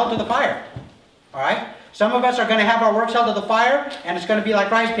held to the fire. All right? Some of us are going to have our works held to the fire, and it's going to be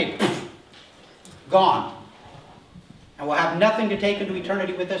like rice pig. Gone. And we'll have nothing to take into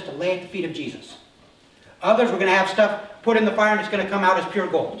eternity with us to lay at the feet of Jesus. Others, we're going to have stuff put in the fire and it's going to come out as pure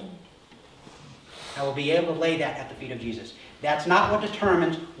gold. And we'll be able to lay that at the feet of Jesus. That's not what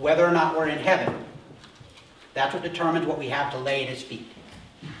determines whether or not we're in heaven. That's what determines what we have to lay at his feet.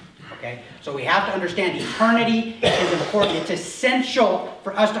 Okay? So we have to understand eternity is important. It's essential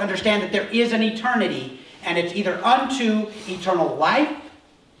for us to understand that there is an eternity, and it's either unto eternal life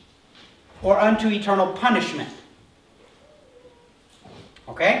or unto eternal punishment.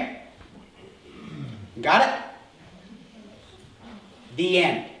 Okay? Got it? The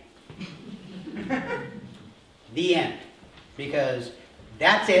end. The end. Because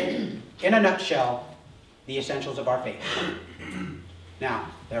that's it, in a nutshell, the essentials of our faith. Now,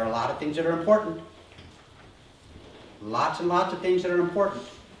 there are a lot of things that are important. Lots and lots of things that are important.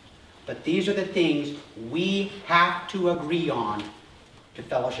 But these are the things we have to agree on to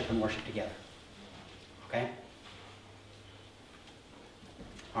fellowship and worship together. Okay?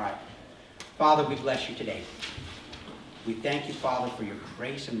 All right. Father, we bless you today. We thank you, Father, for your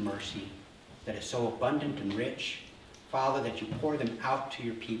grace and mercy that is so abundant and rich. Father, that you pour them out to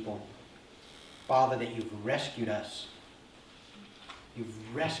your people. Father, that you've rescued us.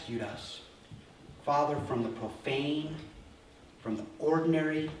 You've rescued us, Father, from the profane, from the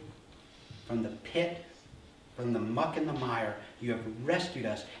ordinary, from the pit, from the muck and the mire. You have rescued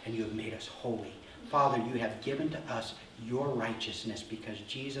us and you have made us holy. Father, you have given to us your righteousness because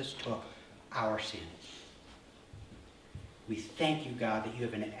Jesus took our sins. We thank you, God, that you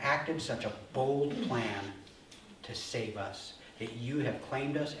have enacted such a bold plan to save us, that you have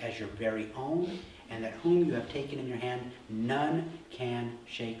claimed us as your very own, and that whom you have taken in your hand, none can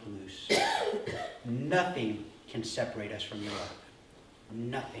shake loose. Nothing can separate us from your love.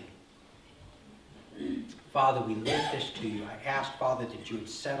 Nothing. Father, we lift this to you. I ask, Father, that you would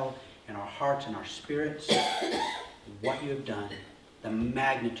settle in our hearts and our spirits what you have done, the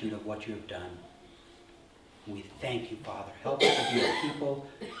magnitude of what you have done. We thank you, Father. Help us to be a people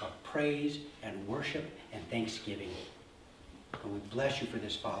of praise and worship and thanksgiving. And we bless you for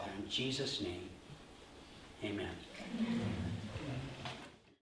this, Father, in Jesus' name.